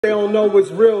They don't know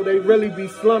what's real, they really be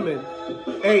slumming.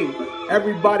 Hey,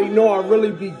 everybody know I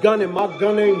really be gunning. My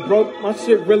gun ain't broke, my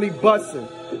shit really bustin'.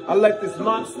 I let this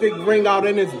mop stick ring out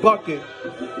in his bucket.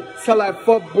 Tell that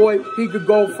fuck boy he could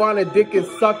go find a dick and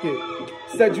suck it.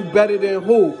 Said you better than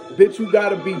who? Bitch, you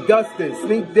gotta be dusted.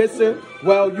 Sneak dissing?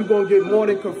 Well, you gonna get more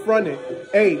than confronted.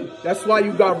 Hey, that's why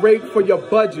you got raped for your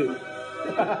budget.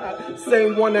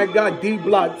 Same one that got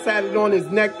D-block tatted on his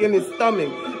neck and his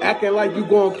stomach, acting like you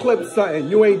gonna clip something.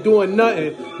 You ain't doing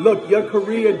nothing. Look, your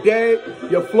career dead,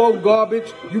 your flow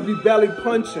garbage, you be belly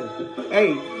punching.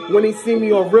 Hey, when he see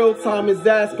me on real time, his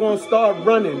ass gonna start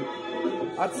running.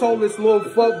 I told this little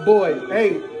fuck boy,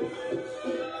 hey,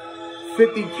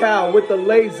 50 cal with the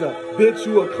laser. Bitch,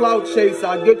 you a clout chaser.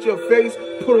 I get your face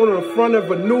put on the front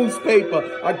of a newspaper.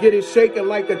 I get it shaking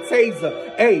like a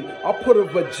taser. Hey, I put a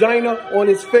vagina on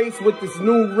his face with this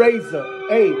new razor.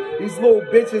 Hey, these little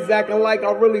bitches acting like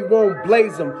I really won't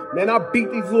blaze them. Man, I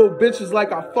beat these little bitches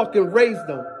like I fucking raised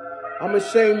them. I'm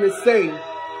ashamed to say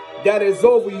that it's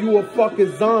over, you a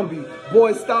fucking zombie.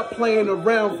 Boy, stop playing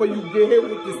around before you get hit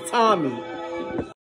with this Tommy.